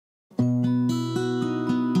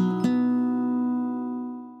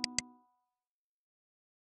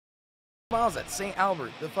miles at St.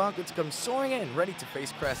 Albert, the Falcons come soaring in, ready to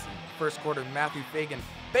face Creston. First quarter, Matthew Fagan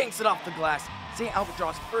banks it off the glass. St. Albert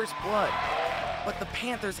draws first blood, but the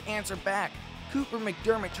Panthers answer back. Cooper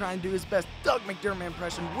McDermott trying to do his best Doug McDermott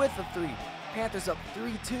impression with a three. Panthers up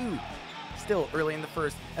 3-2. Still early in the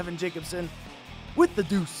first, Evan Jacobson with the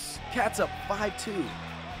deuce. Cats up 5-2.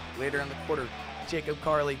 Later in the quarter, Jacob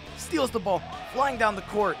Carley steals the ball, flying down the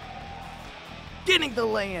court, getting the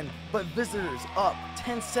lay-in, but visitors up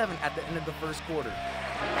 10-7 at the end of the first quarter.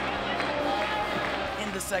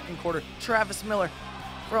 In the second quarter, Travis Miller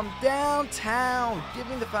from downtown,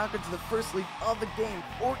 giving the Falcons the first lead of the game,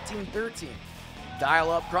 14-13.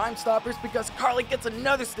 Dial up Crime Stoppers because Carley gets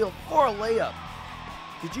another steal for a layup.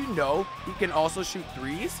 Did you know he can also shoot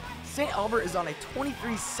threes? St. Albert is on a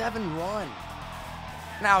 23-7 run.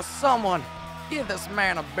 Now someone give this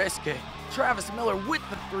man a biscuit. Travis Miller with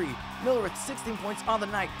the three. Miller with 16 points on the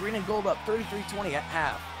night. Green and gold up 33-20 at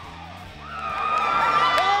half.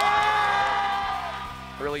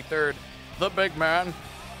 Early third, the big man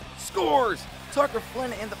scores. Tucker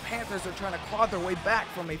Flynn and the Panthers are trying to claw their way back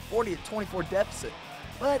from a 40-24 deficit.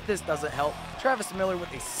 But this doesn't help. Travis Miller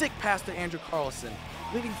with a sick pass to Andrew Carlson,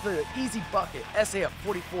 leading to the easy bucket. SA up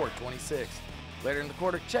 44-26. Later in the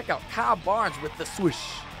quarter, check out Kyle Barnes with the swish.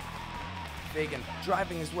 Fagan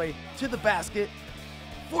driving his way to the basket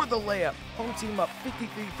for the layup. Home team up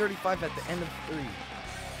 53-35 at the end of three.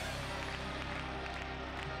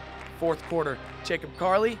 Fourth quarter, Jacob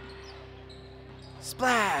Carley.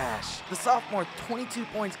 Splash! The sophomore 22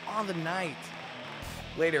 points on the night.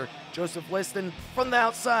 Later, Joseph Liston from the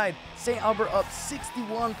outside. St. Albert up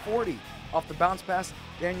 61-40. Off the bounce pass,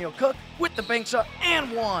 Daniel Cook with the bank shot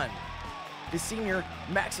and one. The senior,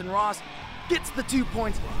 Maxon Ross, gets the 2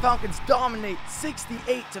 points. Falcons dominate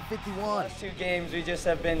 68-51. Last two games we just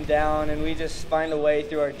have been down, and we just find a way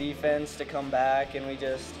through our defense to come back, and we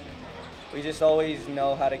just always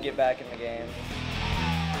know how to get back in the game.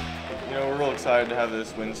 You know, we're real excited to have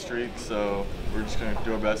this win streak, so we're just going to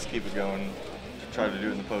do our best to keep it going, try to do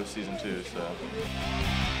it in the postseason too. So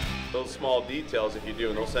those small details, if you do,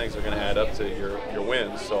 and those things are going to add up to your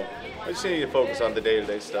wins. So I just need to focus on the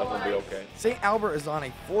day-to-day stuff and be okay. St. Albert is on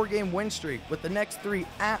a 4-game win streak with the next 3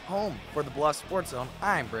 at home. For the Bluff Sports Zone,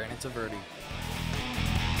 I'm Brandon Taverdi.